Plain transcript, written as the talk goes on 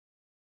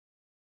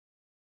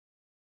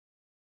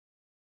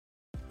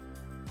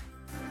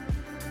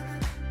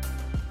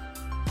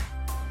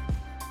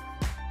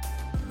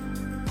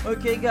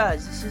Okay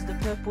guys, this is the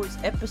Perth Boys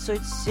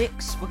episode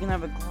 6. We're gonna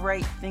have a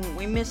great thing.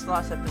 We missed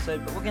last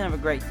episode, but we're gonna have a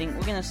great thing.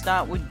 We're gonna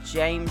start with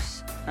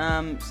James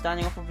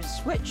starting off with his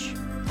Switch.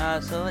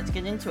 So let's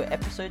get into it,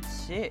 episode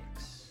 6.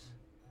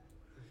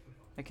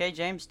 Okay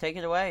James, take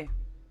it away.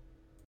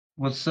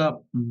 What's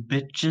up,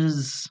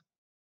 bitches?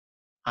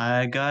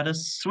 I got a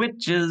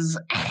switches.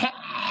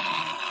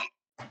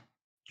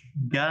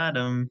 Got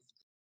him.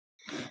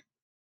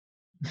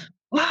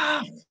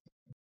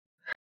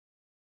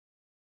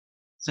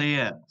 So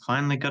yeah,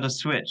 finally got a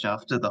Switch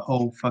after the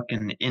whole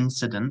fucking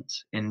incident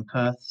in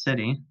Perth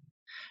City.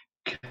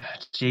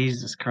 God,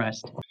 Jesus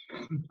Christ.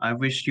 I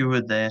wish you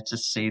were there to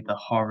see the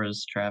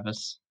horrors,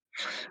 Travis.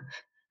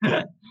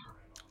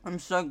 I'm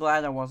so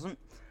glad I wasn't.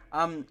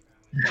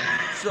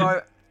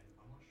 So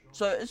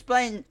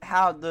explain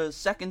how the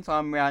second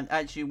time round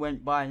actually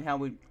went by and how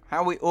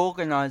we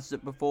organised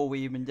it before we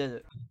even did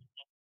it.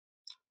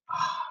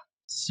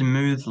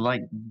 Smooth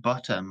like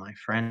butter, my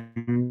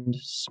friend.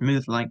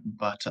 Smooth like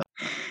butter.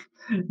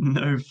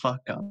 No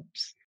fuck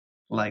ups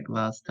like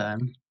last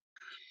time.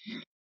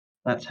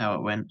 That's how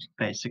it went,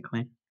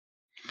 basically.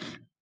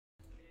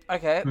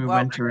 Okay, We well,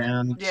 went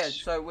around, yeah,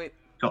 so we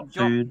got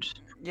food.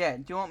 Yeah,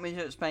 do you want me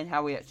to explain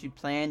how we actually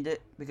planned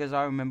it? Because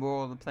I remember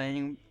all the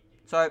planning.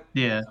 So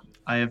Yeah,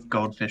 I have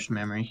goldfish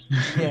memory.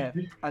 yeah,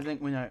 I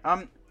think we know.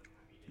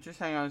 Just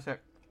hang on a sec.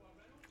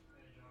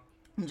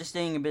 I'm just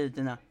eating a bit of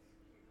dinner.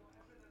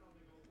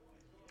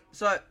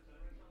 So,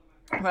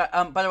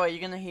 right, by the way,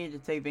 you're gonna hear the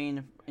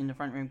TV in the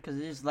front room because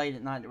it is late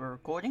at night that we're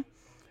recording.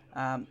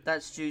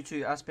 That's due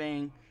to us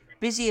being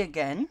busy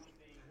again.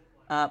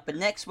 But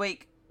next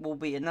week will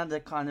be another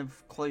kind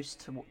of close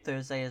to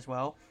Thursday as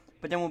well.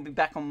 But then we'll be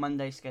back on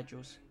Monday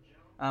schedules.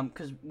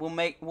 Because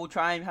we'll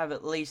try and have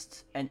at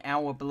least an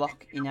hour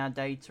block in our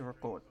day to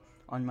record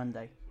on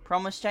Monday.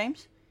 Promise,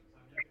 James?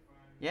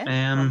 Yeah,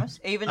 promise.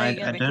 Even though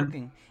you're gonna be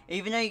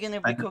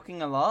cooking,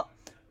 cooking a lot,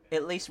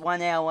 at least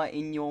 1 hour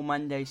in your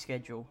Monday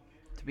schedule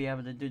to be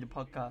able to do the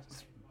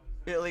podcast.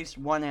 At least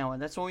 1 hour.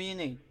 That's all you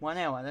need. 1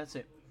 hour. That's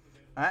it.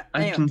 All right.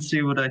 Anyway. I can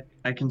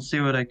see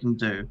what I can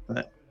do,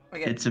 but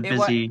okay, it's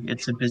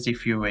a busy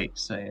few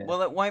weeks. So yeah.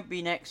 Well, it won't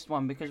be next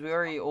one because we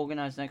already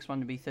organised next one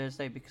to be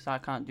Thursday because I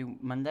can't do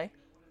Monday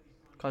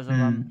because of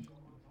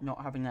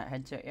not having that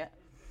headset yet.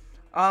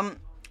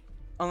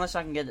 Unless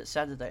I can get it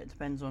Saturday. It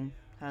depends on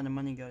how the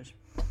money goes.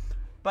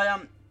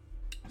 But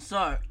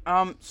so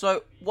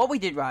what we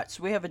did, right?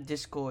 So we have a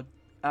Discord,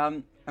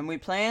 and we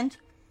planned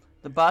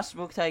the bus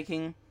we're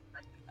taking.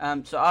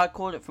 So I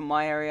called it from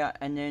my area,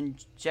 and then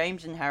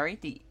James and Harry,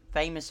 the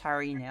famous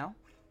Harry now,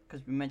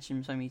 because we mentioned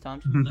him so many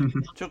times,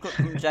 took it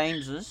from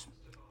James's.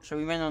 So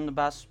we went on the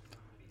bus.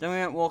 Then we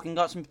went walking,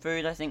 got some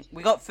food. I think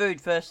we got food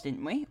first,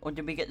 didn't we? Or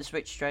did we get the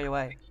Switch straight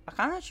away? I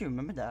can't actually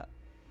remember that.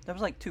 That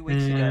was like 2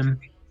 weeks ago.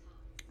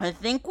 I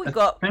think we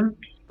got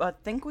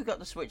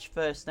the Switch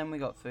first, then we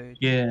got food.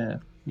 Yeah.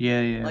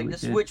 Like the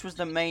Switch was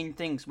the main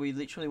thing, so we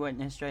literally went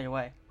there straight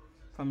away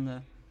from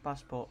the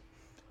passport.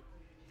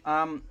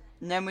 And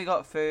then we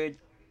got food.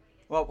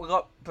 Well, we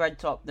got bread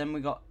top, then we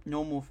got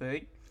normal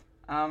food.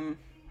 And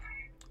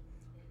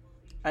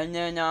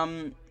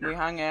then we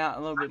hung out a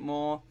little bit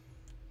more.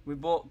 We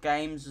bought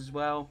games as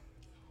well.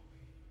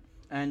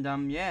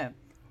 And yeah, it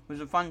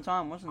was a fun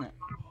time, wasn't it?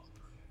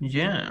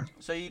 Yeah.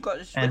 So you got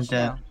the Switch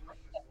now.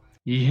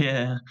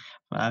 Yeah,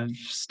 I've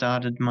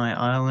started my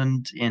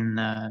island in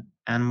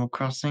Animal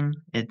Crossing.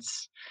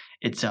 It's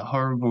a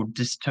horrible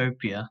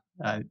dystopia.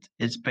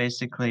 It's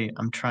basically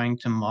I'm trying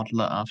to model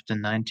it after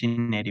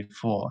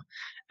 1984,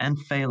 and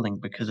failing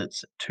because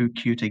it's too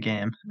cute a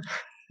game.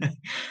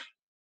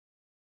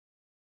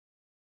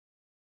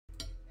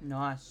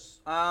 Nice.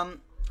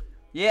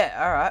 Yeah.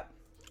 All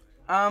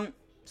right.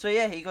 So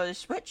yeah, he got his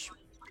Switch.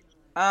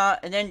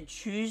 And then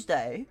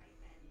Tuesday,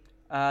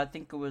 I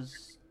think it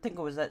was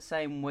that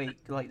same week,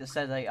 like the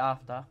Saturday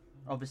after.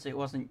 Obviously, it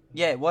wasn't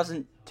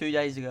 2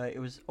 days ago. It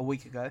was a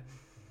week ago.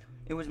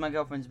 It was my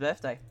girlfriend's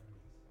birthday,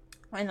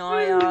 and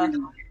I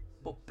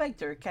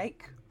baked her a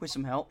cake with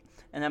some help,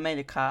 and I made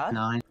a card.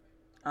 Nice.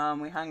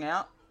 We hung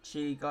out.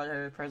 She got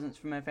her presents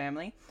from her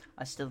family.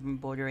 I still haven't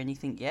bought her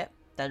anything yet.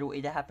 That'll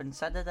either happen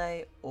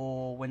Saturday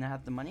or when I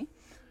have the money.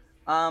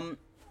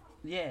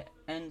 Yeah,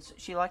 and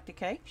she liked the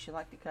cake. She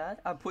liked the card.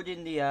 I put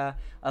in the "I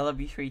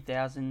love you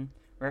 3000"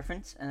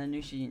 reference, and I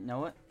knew she didn't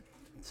know it,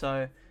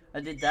 so I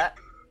did that.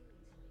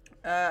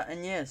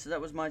 And yeah, so that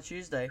was my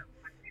Tuesday.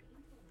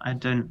 I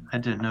don't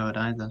know it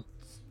either.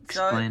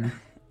 Explain. So,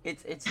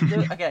 it's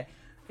okay.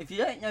 If you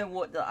don't know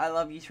what the "I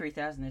love you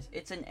 3000" is,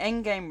 it's an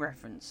Endgame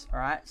reference. All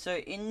right. So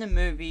in the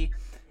movie,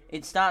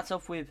 it starts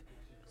off with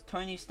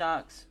Tony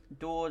Stark's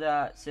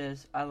daughter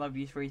says "I love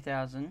you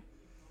 3000,"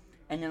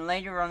 and then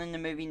later on in the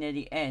movie, near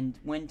the end,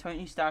 when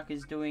Tony Stark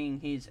is doing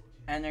his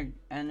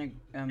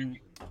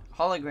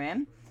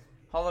hologram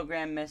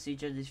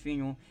message at his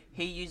funeral,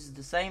 he uses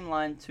the same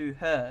line to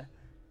her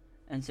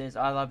and says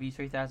 "I love you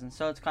 3000."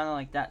 So it's kind of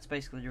like that's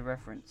basically the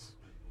reference.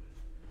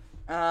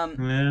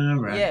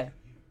 Right. Yeah.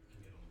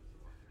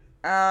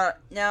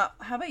 Now,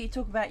 how about you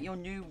talk about your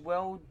new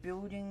world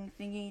building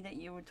thingy that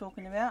you were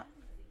talking about?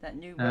 That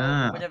new world,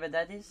 Ah, whatever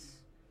that is.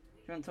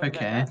 Do you want to talk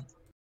about okay. that?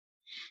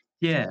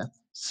 Yeah.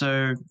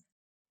 So,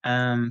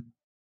 um,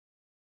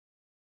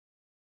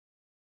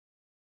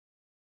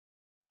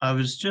 I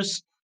was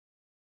just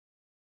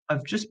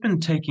I've just been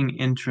taking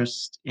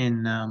interest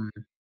in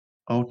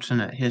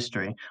alternate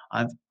history.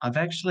 I've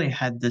actually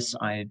had this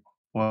I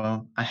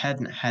well, I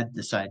hadn't had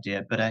this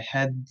idea, but I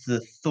had the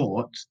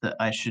thought that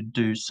I should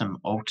do some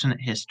alternate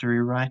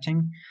history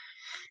writing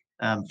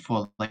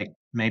for like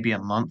maybe a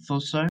month or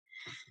so,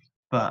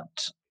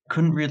 but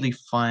couldn't really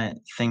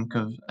think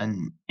of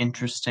an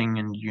interesting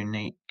and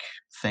unique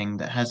thing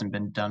that hasn't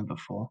been done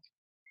before.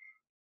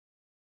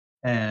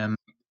 Um,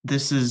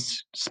 this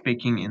is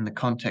speaking in the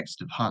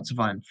context of Hearts of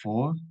Iron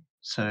 4.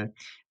 So,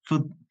 for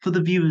for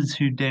the viewers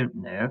who don't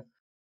know,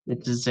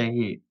 it is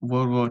a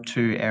World War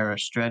II era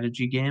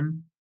strategy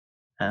game,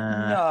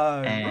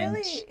 No, and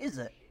really? Is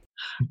it?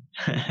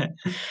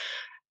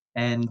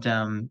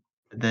 and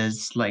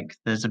there's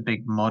a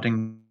big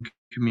modding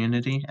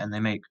community, and they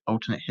make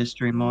alternate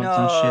history mods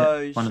and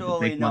shit. No, One of the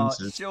big surely ones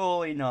not. is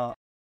Surely not.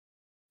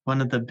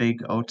 one of the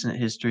big alternate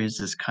histories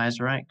is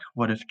Kaiserreich.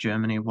 What if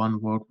Germany won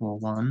World War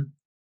One?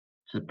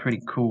 It's a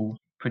pretty cool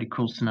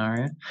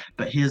scenario.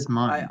 But here's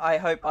mine. I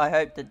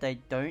hope that they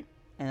don't,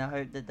 and I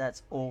hope that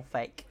that's all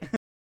fake.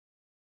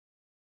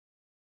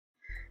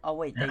 Oh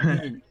wait, they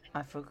didn't.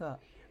 I forgot.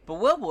 But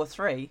World War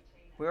Three,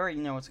 we already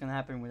know what's gonna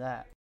happen with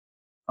that.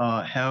 Oh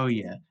hell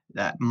yeah!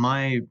 That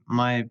my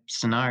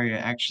scenario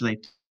actually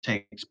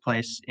takes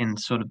place in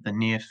sort of the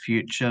near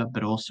future,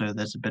 but also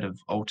there's a bit of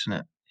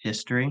alternate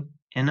history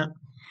in it.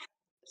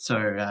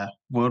 So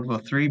World War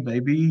Three,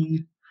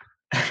 baby.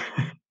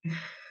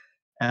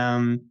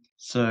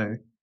 So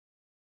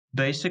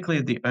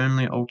basically, the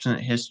only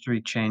alternate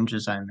history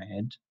changes I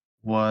made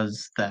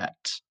was that.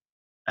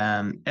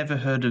 Ever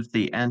heard of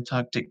the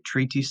Antarctic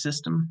Treaty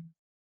System?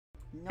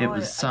 It No,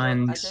 was I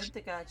don't. I signed. don't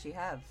think I actually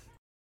have.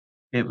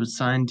 It was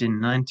signed in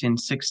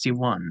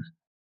 1961,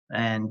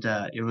 and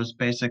it was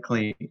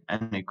basically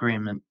an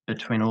agreement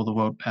between all the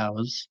world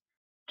powers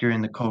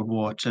during the Cold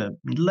War to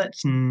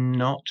let's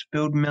not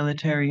build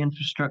military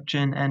infrastructure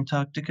in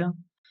Antarctica.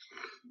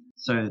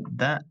 So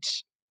that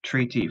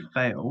treaty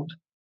failed,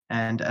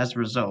 and as a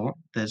result,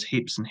 there's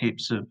heaps and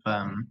heaps of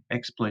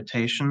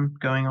exploitation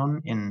going on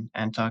in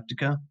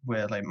Antarctica,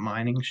 where like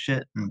mining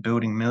shit and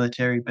building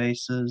military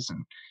bases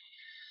and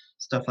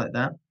stuff like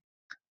that.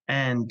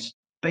 And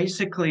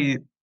basically,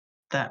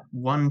 that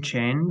one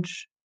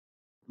change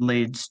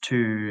leads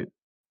to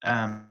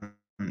um,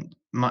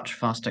 much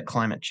faster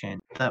climate change.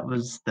 That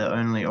was the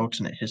only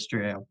alternate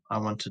history I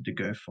wanted to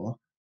go for.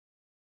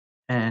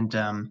 And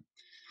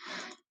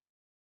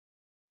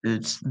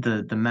it's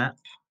the map.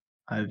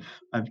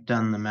 I've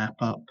done the map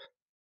up.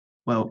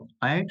 Well,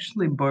 I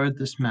actually borrowed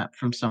this map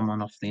from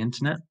someone off the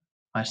internet.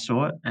 I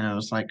saw it and I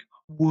was like,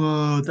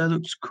 "Whoa, that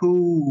looks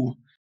cool!"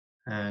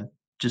 And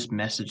just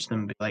messaged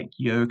them, be like,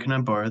 "Yo, can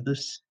I borrow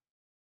this?"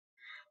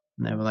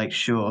 And they were like,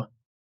 "Sure."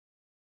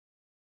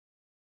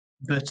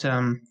 But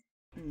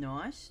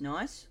Nice,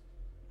 nice.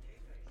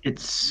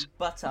 it's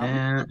But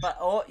uh, but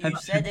oh, have you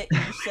said it.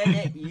 You said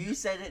it. You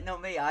said it,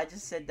 not me. I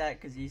just said that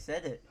because you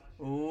said it.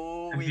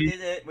 Oh, have we you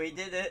did it. We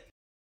did it.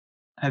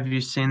 have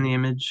you seen the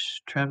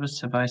image, Travis?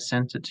 Have I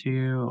sent it to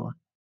you? Or?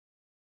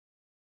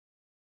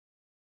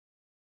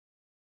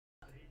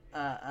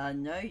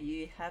 No,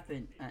 you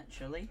haven't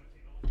actually.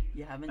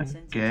 You haven't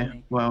sent it to Okay,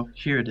 me. well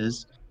here it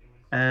is.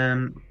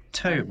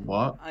 Tell I, you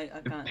what, I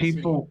if can't see it.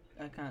 people,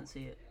 I can't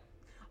see it.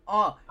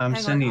 Oh, I'm hang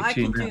on. sending it I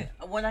to you can now.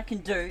 do. What I can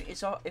do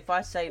is, if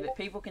I save it,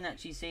 people can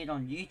actually see it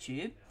on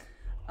YouTube.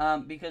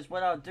 Because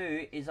what I'll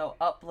do is I'll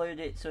upload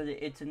it so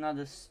that it's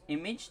another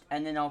image,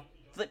 and then I'll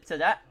flip to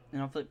that,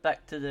 and I'll flip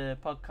back to the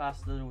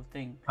podcast little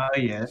thing. Oh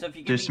yeah, So if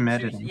you do give me some two,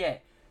 editing. yeah,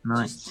 just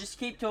Nice. just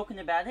keep talking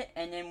about it,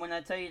 and then when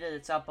I tell you that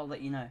it's up, I'll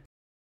let you know.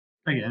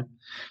 Okay,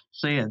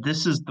 so yeah,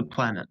 this is the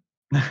planet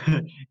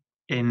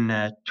in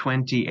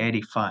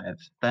 2085.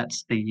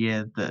 That's the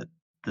year that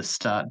the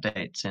start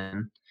date's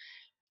in.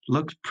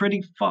 Looks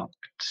pretty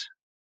fucked.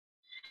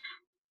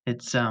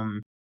 It's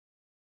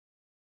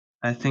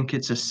I think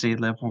it's a sea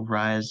level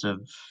rise of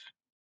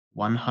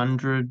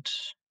 100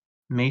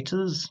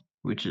 meters,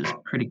 which is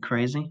pretty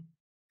crazy.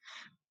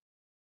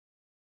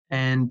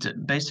 And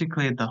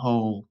basically, the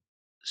whole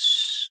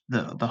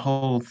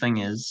thing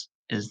is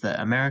that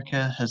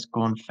America has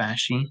gone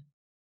fascy.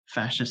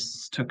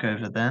 Fascists took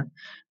over there.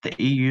 The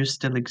EU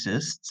still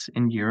exists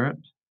in Europe.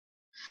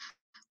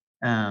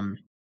 Um,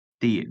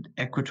 the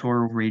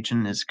equatorial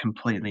region is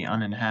completely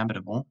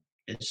uninhabitable.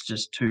 It's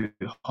just too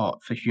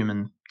hot for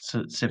human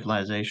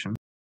civilization,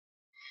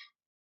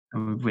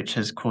 which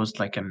has caused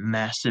like a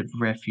massive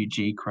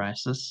refugee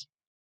crisis.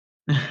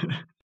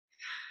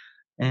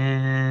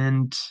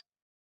 and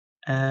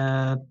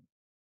uh,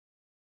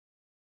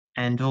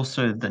 and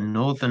also the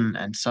northern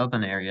and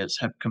southern areas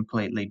have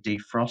completely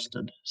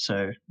defrosted.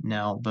 So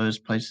now those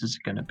places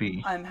are going to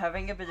be I'm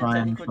having a bit of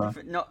prime technical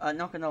for.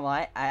 not gonna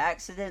lie, I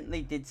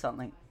accidentally did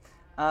something.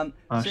 Oh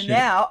So shit!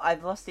 now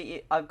I've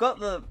got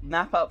the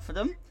map up for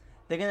them.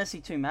 They're gonna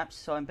see two maps,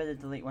 so I better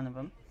delete one of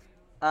them.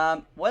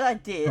 What I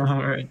did,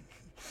 Alright.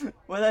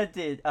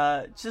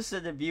 just so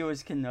the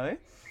viewers can know,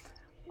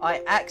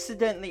 I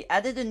accidentally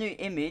added a new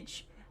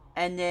image,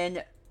 and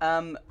then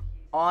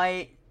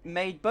I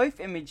made both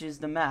images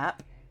the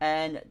map,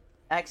 and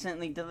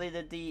accidentally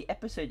deleted the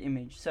episode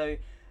image. So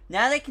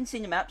now they can see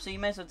the map. So you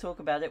may as well talk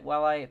about it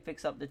while I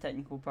fix up the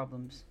technical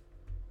problems.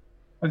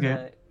 Okay.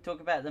 So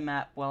talk about the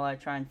map while I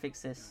try and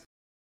fix this.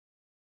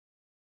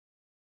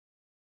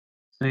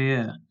 So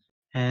yeah,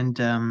 and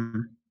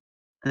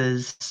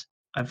there's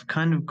I've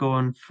kind of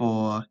gone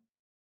for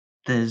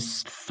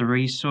there's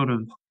three sort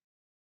of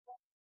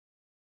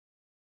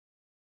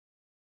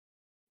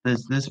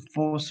there's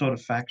four sort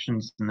of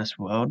factions in this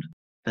world.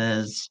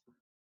 There's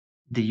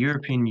the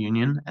European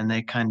Union, and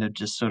they're kind of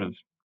just sort of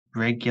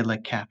regular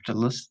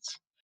capitalists.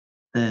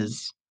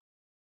 There's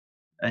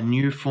a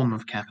new form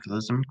of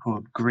capitalism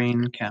called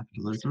green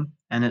capitalism,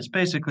 and it's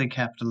basically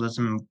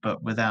capitalism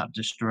but without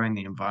destroying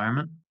the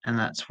environment. And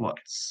that's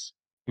what's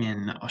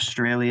in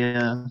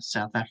Australia,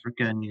 South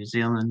Africa, New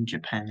Zealand,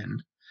 Japan.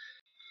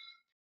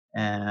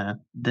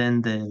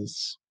 Then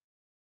there's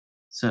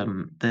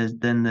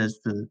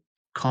the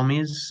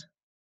commies,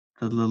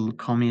 the little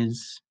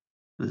commies.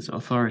 There's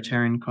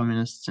authoritarian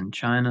communists in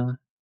China.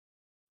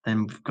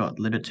 Then we've got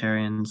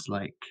libertarians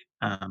like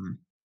in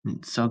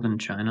southern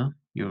China.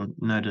 You'll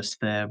notice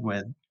there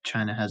where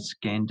China has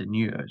gained a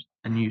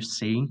new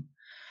sea,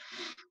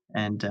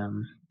 and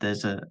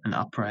there's an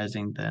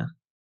uprising there.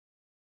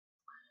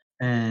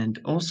 And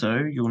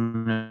also, you'll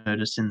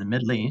notice in the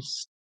Middle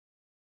East,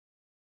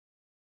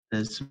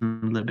 there's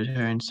some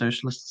libertarian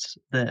socialists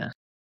there.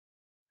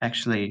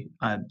 Actually,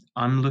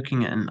 I'm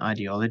looking at an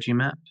ideology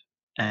map,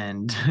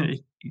 and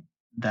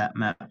that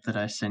map that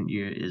I sent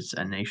you is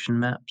a nation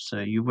map, so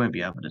you won't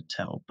be able to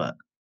tell, but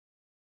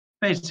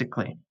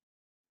basically,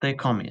 they're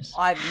commies.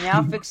 I've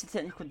now fixed the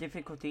technical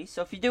difficulty,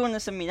 so if you do want to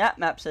send me that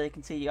map so they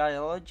can see the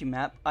ideology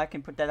map, I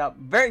can put that up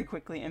very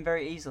quickly and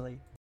very easily.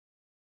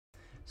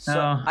 So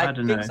I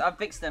don't know. I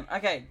fixed them.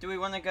 Okay, do we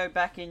want to go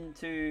back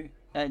into...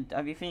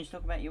 have you finished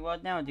talking about your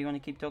world now, or do you want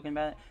to keep talking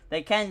about it?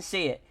 They can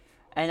see it,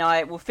 and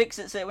I will fix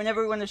it so that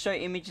whenever we want to show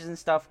images and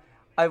stuff,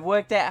 I've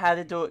worked out how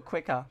to do it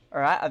quicker,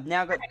 alright? I've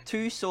now got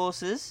two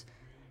sources,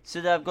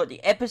 so that I've got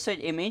the episode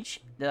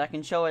image, that I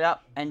can show it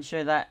up and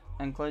show that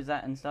and close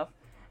that and stuff.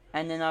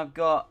 And then I've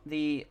got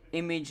the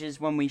images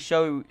when we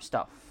show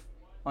stuff.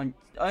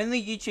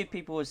 Only YouTube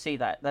people will see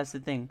that. That's the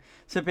thing.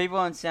 So people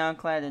on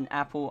SoundCloud and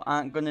Apple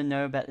aren't going to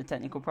know about the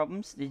technical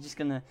problems. They're just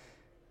going to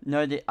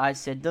know that I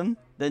said them.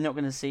 They're not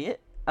going to see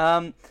it.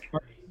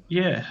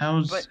 Yeah,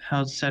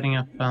 how's setting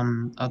up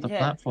other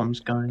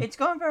platforms going? It's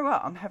going very well.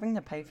 I'm having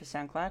to pay for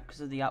SoundCloud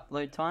because of the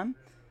upload time.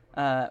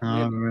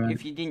 Right.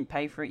 If you didn't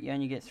pay for it, you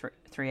only get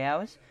 3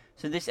 hours.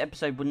 So this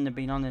episode wouldn't have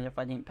been on it if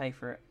I didn't pay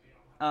for it.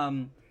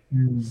 Right.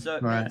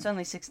 It's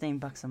only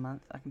 $16 a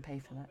month. I can pay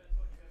for that.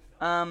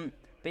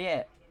 But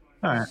yeah.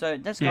 Alright. So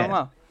that's going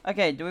well.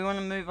 Okay, do we want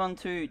to move on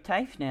to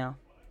TAFE now?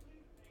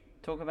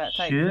 Talk about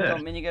TAFE. Sure. You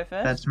want me to go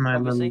first? That's my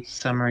Obviously, little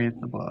summary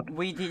of the world.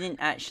 we didn't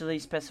actually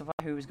specify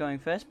who was going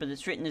first, but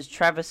it's written as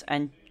Travis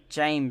and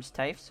James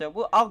TAFE,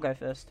 so I'll go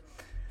first.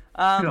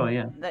 Sure,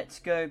 yeah. Let's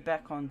go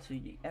back onto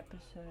the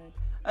episode.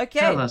 Okay.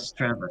 Tell us,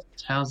 Travis,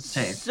 how's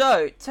TAFE?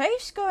 So,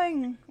 TAFE's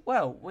going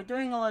well. We're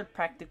doing a lot of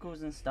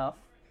practicals and stuff.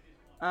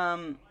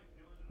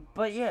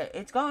 But yeah,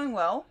 it's going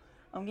well.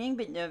 I'm getting a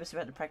bit nervous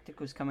about the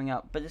practicals coming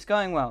up, but it's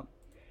going well.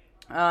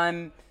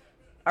 I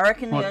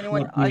reckon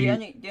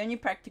the only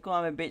practical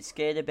I'm a bit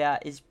scared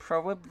about is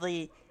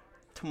probably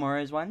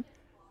tomorrow's one.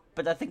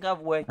 But I think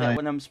I've worked out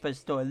what I'm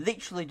supposed to do. I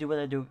literally do what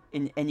I do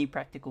in any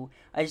practical.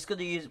 I just got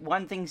to use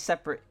one thing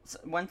separate.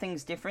 One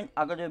thing's different.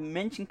 I've got to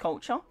mention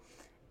culture,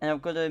 and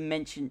I've got to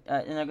mention,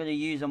 and I've got to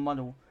use a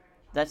model.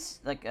 That's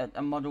like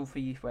a model for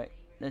youth work.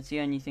 That's the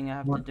only thing I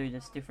have to do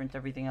that's different to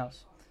everything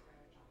else.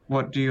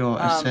 What do your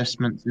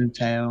assessments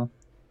entail?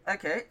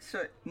 Okay,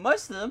 so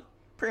most of them,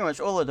 pretty much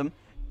all of them,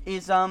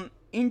 is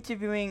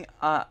interviewing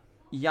a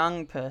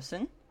young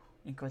person,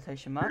 in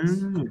quotation marks.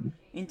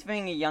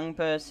 Interviewing a young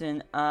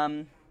person,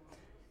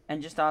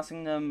 and just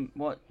asking them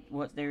what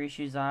their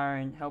issues are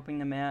and helping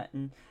them out,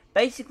 and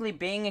basically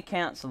being a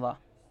counsellor.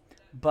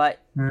 But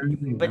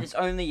it's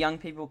only young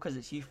people because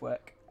it's youth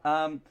work.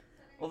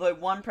 Although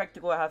one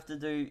practical I have to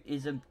do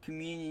is a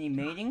community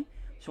meeting,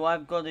 so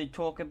I've got to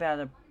talk about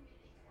a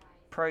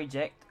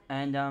project,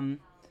 and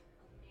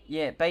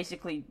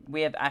basically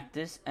we have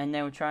actors, and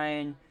they'll try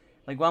and,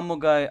 like, one will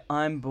go,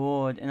 I'm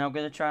bored, and I'm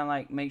going to try and,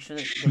 like, make sure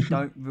that they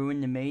don't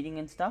ruin the meeting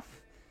and stuff.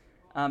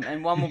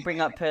 And one will bring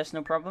up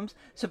personal problems.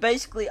 So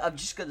basically, I've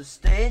just got to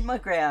stand my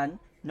ground,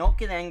 not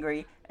get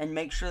angry, and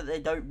make sure that they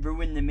don't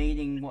ruin the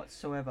meeting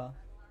whatsoever.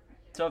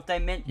 So if they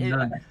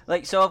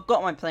so I've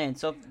got my plan.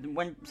 So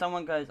when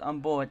someone goes, I'm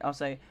bored, I'll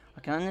say, I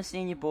can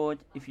understand you're bored.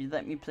 If you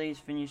let me please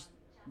finish,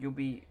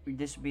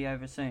 this will be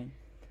over soon.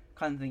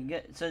 Kind of thing.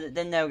 So that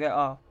then they'll go,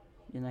 oh,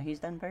 he's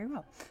done very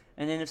well.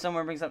 And then if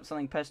someone brings up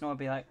something personal, I'll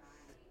be like,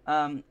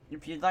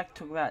 if you'd like to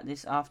talk about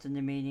this after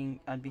the meeting,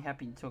 I'd be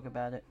happy to talk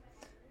about it.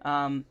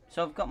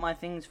 So I've got my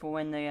things for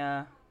when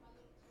they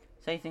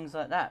say things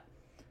like that.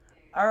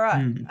 All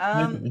right.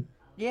 Okay.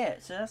 Yeah.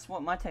 So that's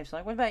what my tape's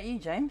like. What about you,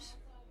 James?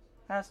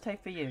 How's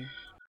tape for you?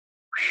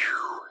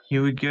 Whew,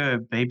 here we go,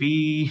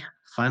 baby.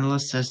 Final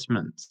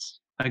assessments.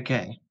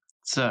 Okay,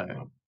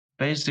 so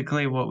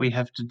basically, what we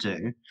have to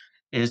do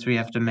is we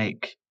have to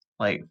make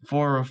like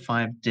 4 or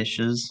 5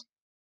 dishes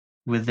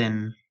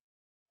within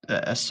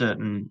a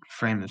certain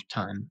frame of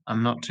time.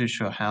 I'm not too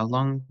sure how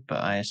long,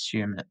 but I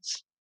assume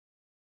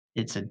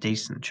it's a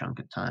decent chunk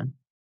of time.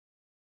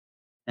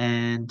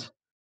 And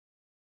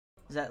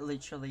Is that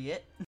literally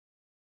it?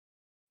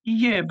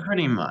 yeah,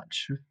 pretty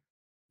much.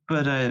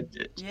 But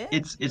Yeah.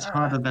 it's All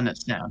harder right. than it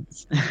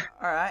sounds.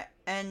 All right.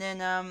 And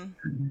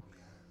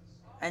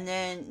And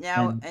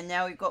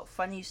now we've got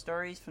funny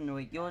stories from the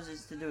week. Yours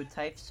is to do with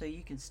tape, so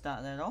you can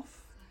start that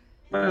off.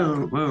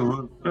 whoa, whoa,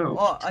 whoa, whoa!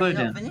 Oh, are Slow you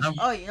not down. finished?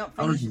 Oh, you're not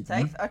I finished with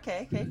wasn't tape? done.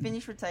 Okay, okay,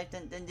 finish with tape,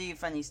 then do your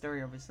funny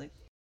story, obviously.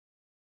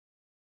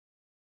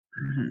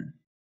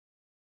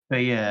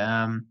 But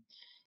yeah,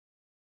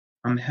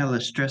 I'm hella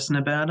stressing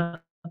about it.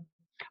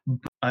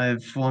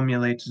 I've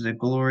formulated a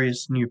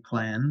glorious new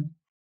plan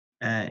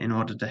in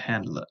order to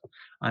handle it.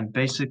 I'm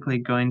basically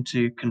going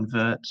to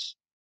convert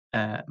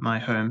my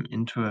home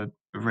into a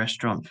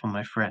restaurant for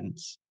my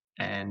friends,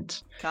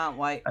 and Can't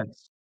wait. I,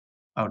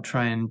 I'll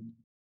try and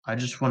I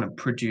just want to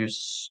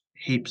produce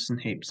heaps and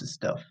heaps of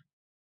stuff.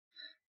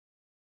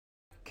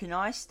 Can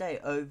I stay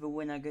over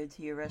when I go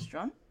to your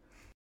restaurant?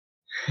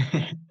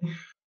 uh,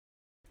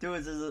 Do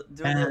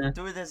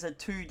it as a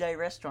 2 day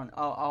restaurant.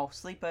 I'll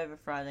sleep over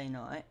Friday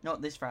night,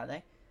 not this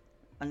Friday,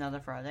 another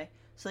Friday.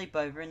 Sleep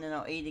over and then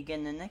I'll eat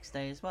again the next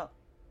day as well.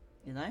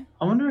 You know, being a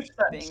I wonder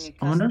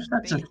custom. if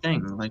that's a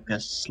thing, like a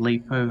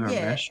sleepover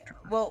Yeah.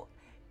 restaurant. Well,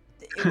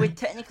 it would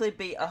technically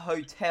be a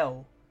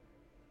hotel.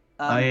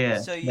 Oh yeah,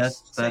 So you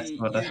that's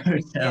what a you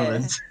hotel yeah,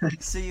 is.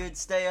 so you'd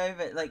stay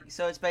over like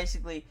so it's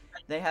basically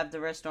they have the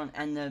restaurant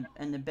and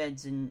the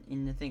beds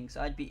in the thing.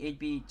 So it'd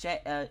be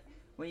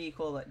what do you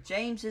call it?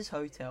 James's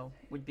Hotel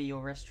would be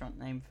your restaurant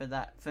name for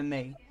that for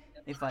me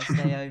if I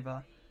stay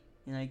over.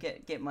 You know,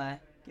 get my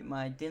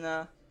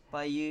dinner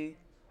by you,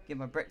 get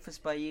my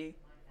breakfast by you,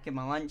 get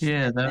my lunch,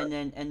 Yeah, and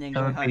then that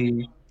go would home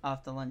be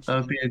after that would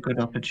lunchtime. be a good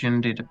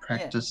opportunity to Yeah.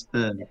 practice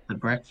the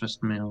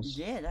breakfast meals.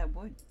 Yeah, that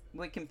would.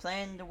 We can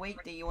plan the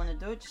week that you want to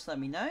do it. Just let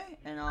me know,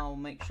 and I'll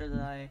make sure that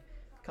I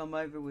come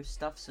over with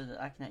stuff so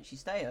that I can actually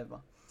stay over.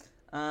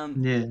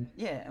 Um, Yeah.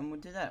 yeah, and we'll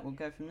do that. We'll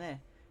go from there.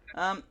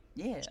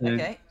 Yeah. So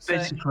Okay. So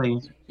basically,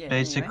 yeah. Anyway,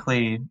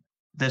 basically,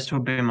 this will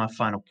be my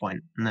final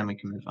point, and then we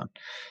can move on.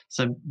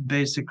 So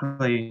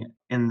basically,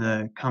 in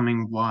the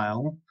coming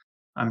while,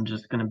 I'm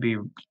just gonna be,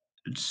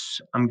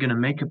 I'm gonna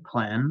make a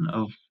plan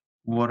of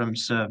what I'm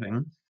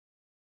serving,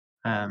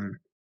 um,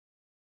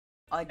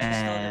 I just thought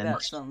and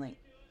about something,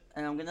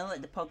 and I'm gonna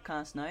let the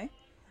podcast know.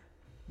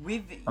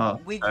 With oh,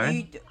 with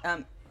sorry, you,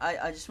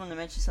 I just want to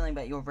mention something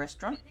about your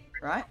restaurant,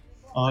 right?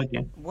 oh,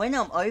 okay, When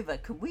I'm over,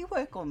 could we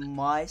work on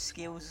my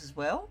skills as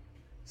well?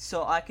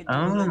 So oh, I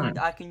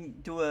can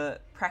do a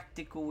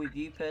practical with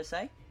you per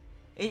se.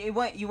 It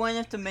won't you won't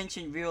have to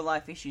mention real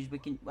life issues.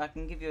 I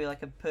can give you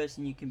like a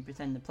person you can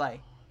pretend to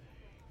play,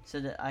 so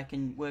that I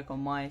can work on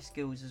my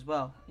skills as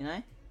well. You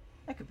know,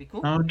 that could be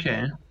cool.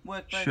 okay,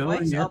 Work both sure,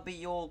 ways. yep.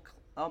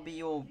 I'll be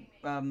your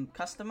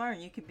customer,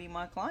 and you could be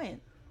my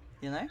client.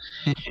 You know.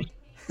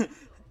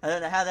 I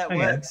don't know how that Okay.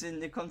 works in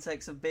the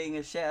context of being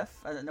a chef.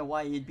 I don't know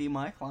why you'd be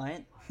my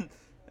client.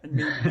 and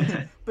me,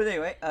 but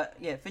anyway,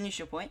 yeah. Finish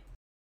your point.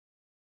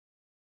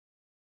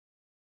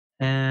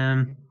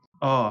 Um,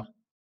 oh,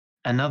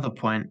 another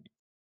point.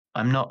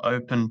 I'm not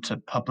open to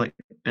public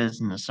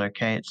business,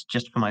 okay? It's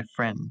just for my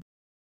friend.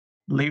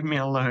 Leave me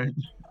alone.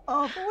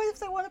 Oh, but what if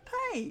they want to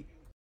pay?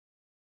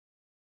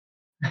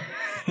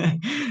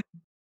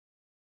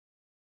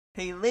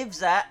 He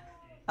lives at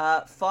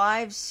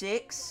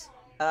 5-6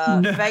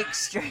 No. Fake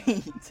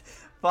Street.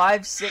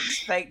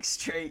 5-6 Fake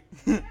Street.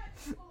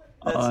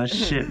 Oh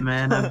shit,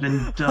 man, I've been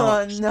Oh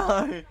doxxed.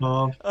 no.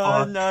 Oh Oh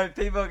fuck. no,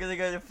 people are gonna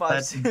go to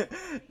five.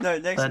 That No,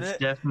 next that's minute,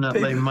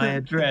 definitely people. my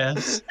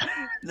address.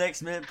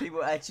 Next minute,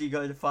 people actually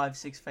go to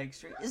 5-6 Fake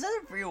Street. Is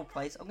that a real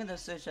place? I'm gonna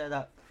search that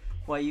up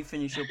while you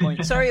finish your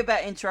point. Sorry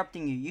about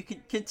interrupting you. You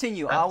can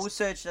continue. I will That's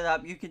search that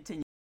up. You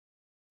continue.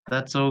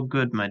 that's all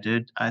good, my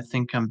dude. I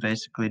think I'm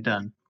basically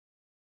done.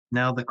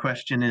 Now the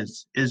question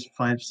is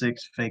 5-6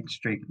 Fake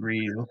Street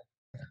real?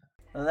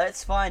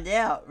 Let's find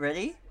out.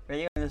 Ready?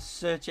 Ready? I'm gonna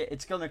search it.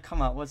 It's gonna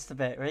come up. What's the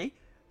bet? Ready?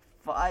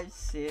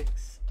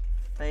 5-6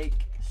 Fake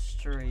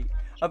Street.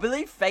 I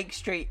believe Fake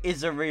Street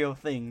is a real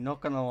thing.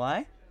 Not gonna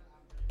lie.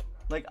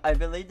 Like I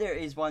believe there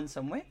is one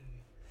somewhere.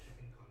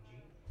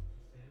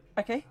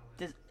 Okay.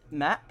 There's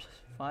maps.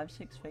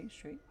 5-6 Fake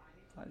Street.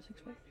 5-6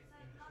 Fake.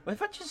 What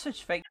if I just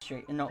search Fake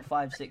Street and not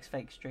 5-6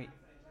 Fake Street?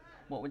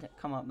 What would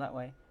come up that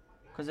way?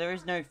 Because there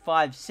is no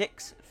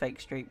 5-6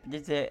 Fake Street, but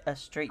is there a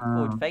street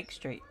called Oh, Fake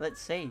Street?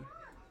 Let's see.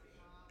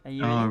 Are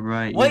you oh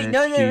ready? right, Wait, yeah.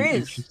 no, there If you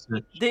is.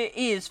 search. There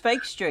is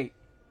Fake Street.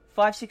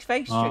 5-6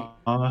 Fake Street.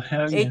 Oh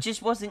hell It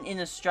just wasn't in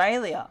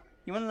Australia.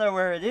 You want to know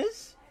where it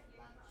is?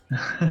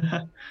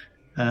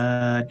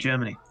 yeah.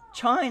 Germany,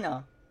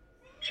 China.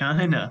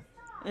 China.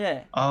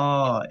 Yeah.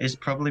 Oh, it's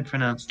probably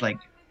pronounced like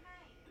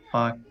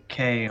fuck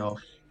or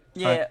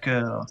Yeah.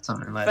 fucker or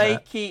something like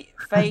that.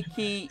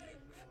 Faki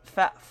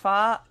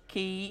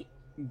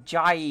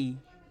Jai,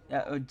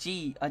 or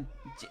Jie.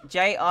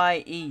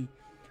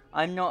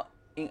 I'm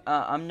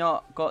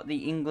not got the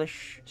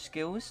English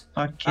skills.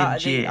 Fucking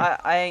Jit.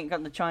 I ain't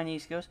got the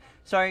Chinese skills.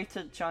 Sorry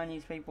to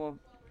Chinese people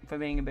for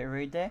being a bit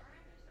rude there.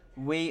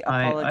 We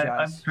I've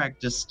apologize.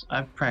 practiced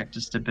a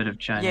bit of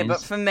Yeah,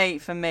 but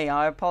Chinese. for me,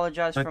 I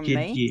apologize from Fucking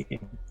me.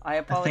 Jit. I I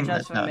think apologize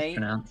that's for how it's me,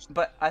 pronounced.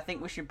 but I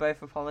think we should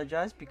both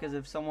apologize because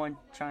if someone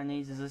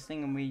Chinese is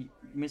listening and we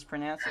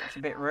mispronounce it, it's a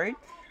bit rude.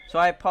 So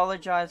I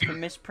apologize for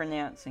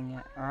mispronouncing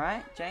it. All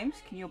right, James,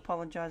 can you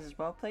apologize as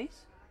well,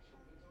 please?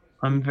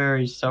 I'm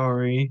very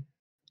sorry.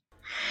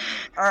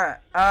 All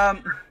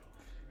right.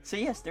 So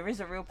yes, there is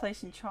a real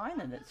place in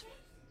China that's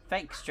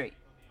Fake Street.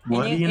 In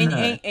What do in you in, know?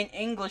 in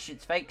English,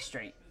 it's Fake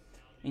Street.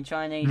 In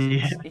Chinese,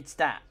 Yeah. it's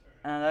that.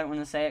 And I don't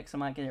want to say it because I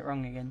might get it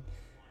wrong again.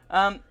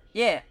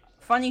 Yeah,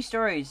 funny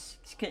stories.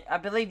 I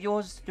believe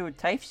yours is to do with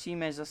TAFE, so you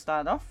may as well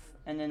start off,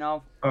 and then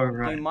I'll All do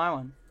right. my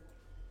one.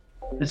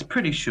 It's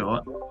pretty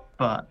short,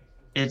 but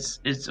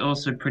it's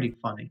also pretty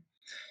funny.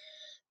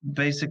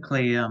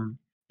 Basically,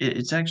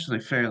 it's actually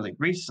fairly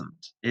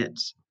recent. It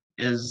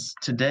is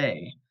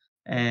today,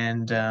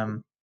 and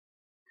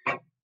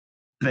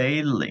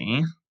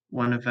Bailey,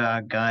 one of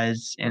our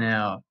guys in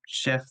our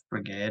chef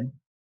brigade,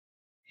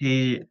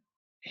 he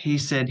he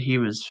said he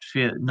was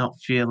not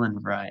feeling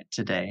right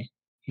today.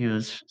 He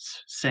was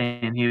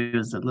saying he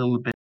was a little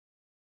bit.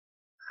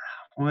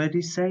 What did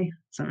he say?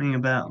 Something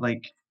about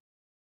like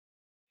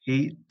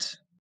heat.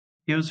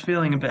 He was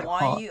feeling a bit Why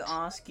are hot. you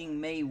asking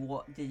me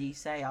what did he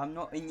say? I'm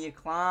not in your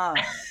class.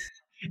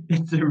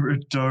 It's a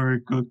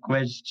rhetorical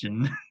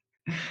question.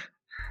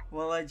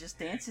 Well, I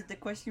just answered the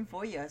question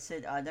for you. I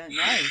said I don't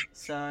know.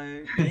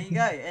 So there you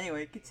go.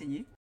 Anyway,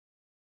 continue.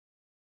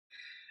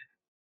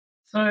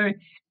 So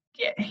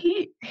yeah,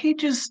 he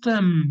just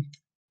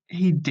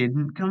he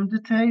didn't come to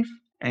TAFE,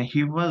 and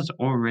he was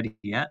already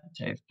at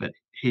TAFE, but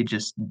he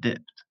just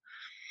dipped.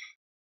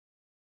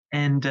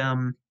 And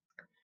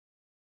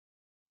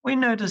we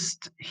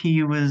noticed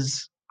he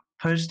was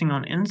posting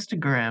on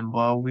Instagram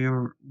while we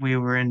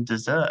were in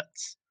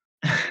desserts.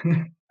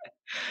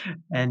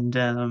 And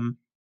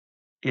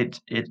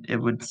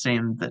it would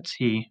seem that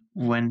he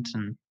went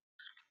and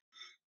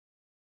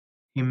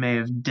he may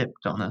have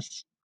dipped on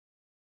us.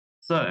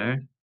 So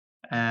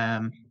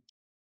um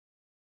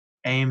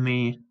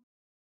Amy,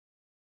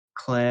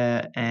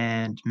 Claire,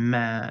 and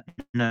Matt,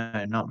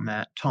 no, not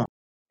Matt, Tom.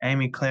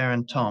 Amy, Claire,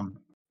 and Tom,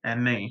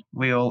 and me,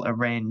 we all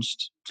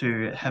arranged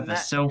to have a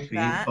selfie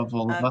Matt. of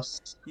all of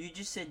us. You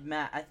just said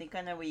Matt. I think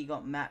I know where you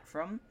got Matt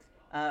from.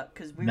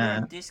 Because we were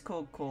in Matt.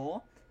 Discord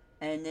call,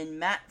 and then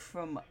Matt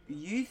from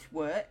youth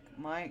work,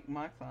 my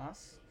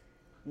class,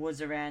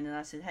 was around, and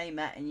I said, "Hey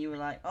Matt," and you were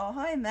like, "Oh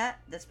hi Matt."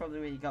 That's probably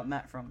where you got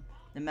Matt from.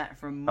 The Matt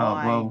from Oh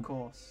my well,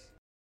 course.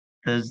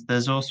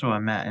 there's also a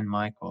Matt in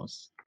my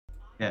course.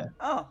 Yeah,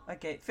 Oh,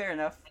 okay, fair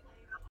enough.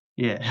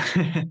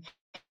 yeah.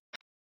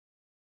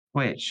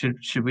 Wait,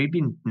 should we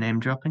be name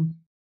dropping?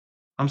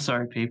 I'm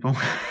sorry, people.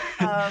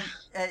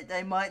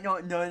 They might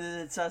not know that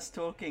it's us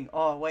talking.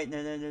 Oh wait,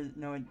 no,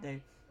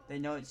 they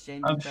know it's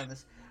James and I've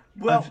Travis.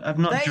 Well, yeah, I've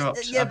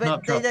but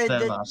not dropped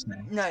their last no,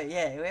 names.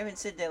 yeah, we haven't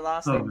said their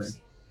last Sorry. names.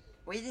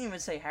 We didn't even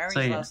say So Harry's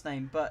yeah. last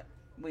name, but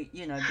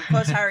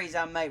because Harry's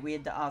our mate, we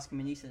had to ask him,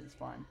 and he said it's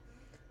fine.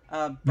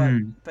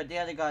 Hmm. But the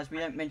other guys, we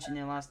don't mention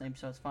their last name,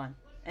 so it's fine.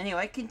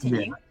 Anyway, Yeah.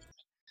 continue.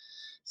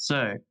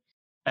 So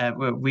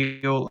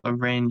we all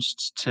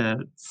arranged to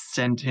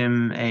send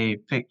him a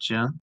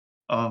picture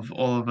of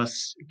all of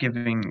us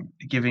giving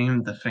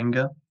him the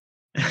finger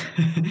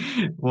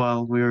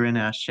while we were in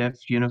our chef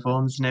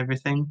uniforms and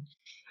everything.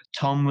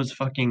 Tom was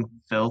fucking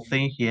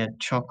filthy. He had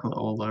chocolate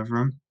all over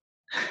him.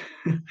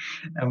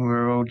 And we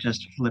were all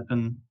just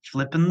flipping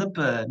the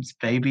birds,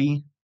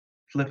 baby.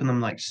 Flipping them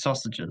like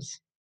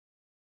sausages.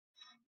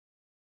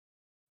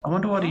 I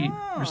wonder what he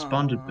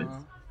responded with.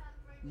 Oh.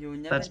 You'll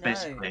never That's know.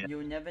 basically it.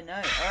 You'll never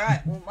know.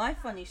 Alright, well, my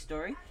funny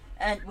story,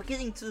 and we're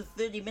getting to the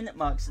 30-minute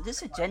mark, so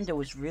this agenda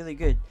was really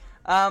good.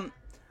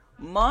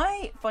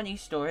 My funny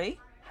story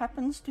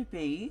happens to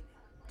be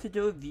to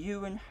do with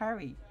you and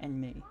Harry and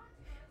me.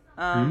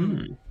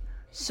 Hmm.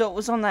 So it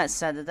was on that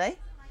Saturday.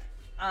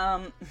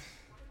 Um,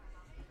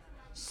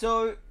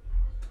 so,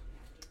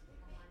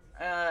 if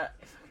I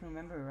can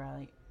remember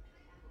right,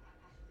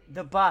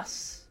 the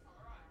bus,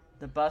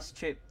 the bus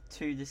trip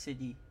to the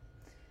city.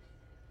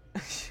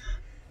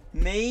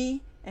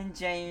 Me and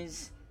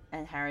James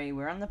and Harry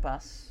were on the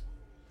bus,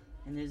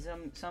 and there's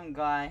some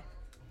guy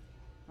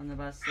on the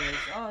bus says,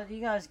 "Oh, do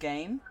you guys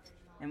game?"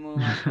 And we're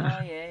like,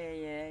 "Oh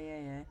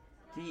yeah."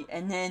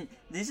 And then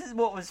this is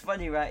what was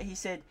funny, right? He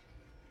said,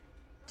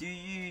 "Do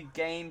you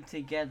game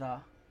together?"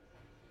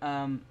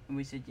 And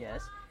we said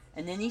yes.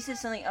 And then he said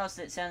something else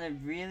that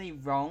sounded really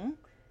wrong.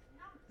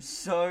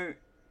 So,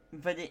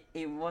 but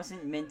it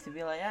wasn't meant to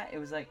be like that. It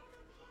was like,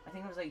 I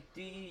think it was like,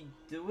 "Do you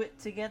do it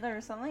together?"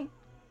 or something.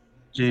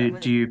 Do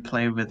you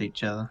play with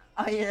each other?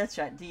 Oh yeah, that's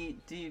right. Do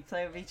you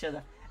play with each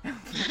other?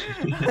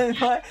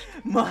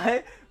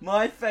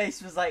 my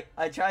face was like,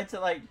 I tried to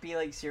like be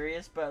like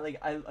serious, but like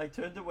I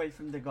turned away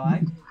from the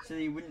guy so that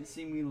he wouldn't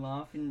see me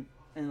laugh, and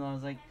I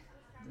was like,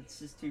 that's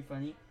just too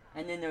funny.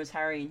 And then there was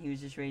Harry, and he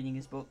was just reading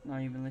his book,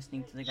 not even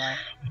listening to the guy.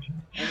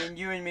 And then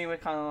you and me were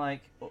kind of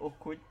like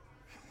awkward.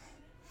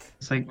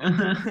 It's like,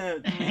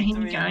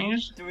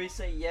 do we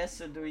say yes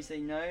or do we say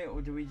no,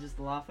 or do we just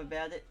laugh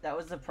about it? That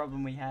was the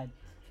problem we had.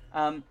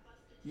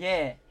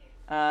 Yeah.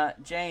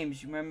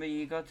 James, remember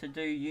you got to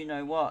do you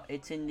know what?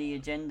 It's in the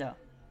agenda.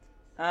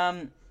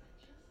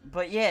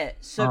 But yeah,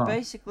 so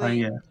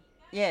basically,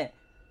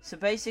 so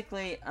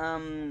basically,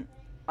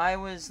 I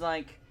was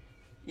like,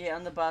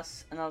 on the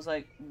bus, and I was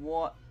like,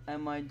 what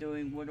am I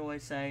doing? What do I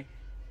say?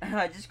 And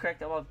I just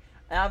cracked up.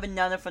 And I have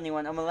another funny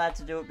one. I'm allowed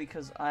to do it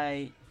because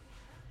I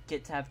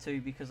get to have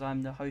two because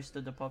I'm the host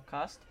of the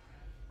podcast.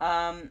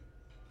 And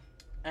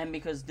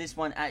because this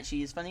one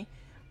actually is funny.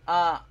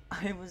 I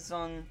was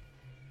on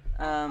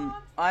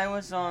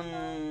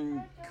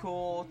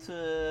call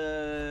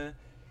to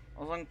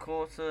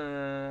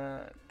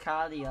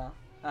Cardia,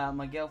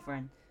 my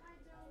girlfriend,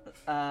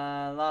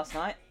 last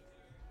night,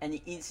 and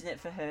the internet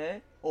for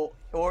her, or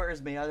it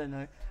was me, I don't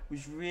know,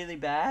 was really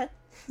bad,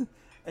 and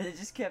it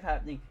just kept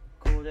happening.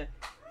 Called her,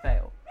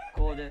 fail.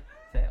 Called her,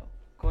 fail.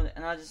 Called her,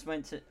 and I just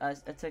went to, I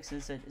texted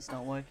and said it's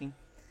not working,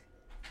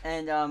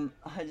 and I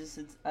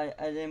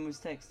then was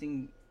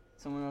texting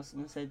someone else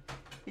and I said,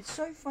 it's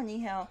so funny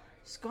how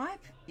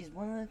Skype is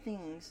one of the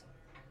things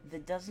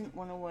that doesn't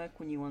want to work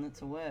when you want it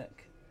to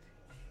work.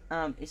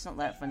 It's not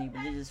that funny,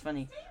 but it is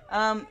funny.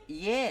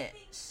 Yeah,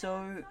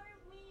 so,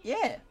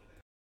 yeah.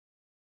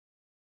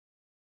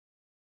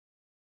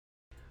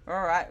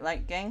 Alright,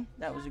 like, gang,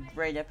 that was a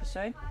great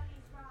episode.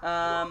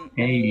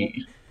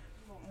 Hey.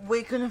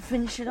 We're gonna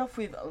finish it off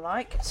with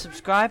like,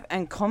 subscribe,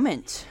 and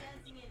comment.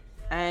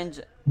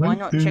 And why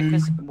not check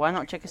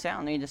us out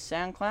on either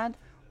SoundCloud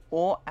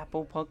or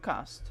Apple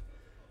Podcast.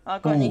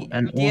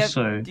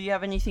 Do you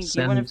have anything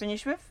you want to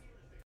finish with?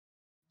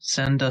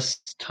 Send us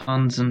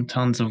tons and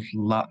tons of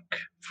luck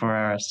for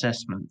our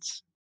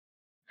assessments.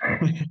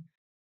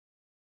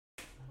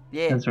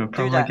 Yeah, because we're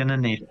probably gonna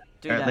need it.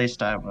 Or at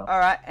least I will.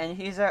 Alright, and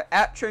here's our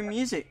outro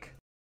music.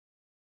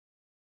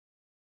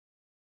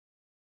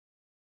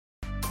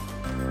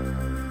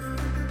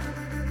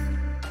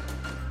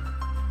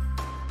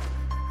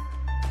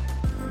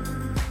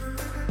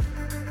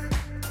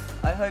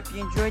 I hope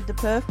you enjoyed the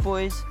Perth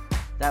Boys.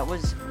 That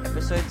was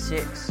episode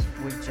 6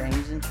 with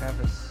James and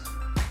Travis.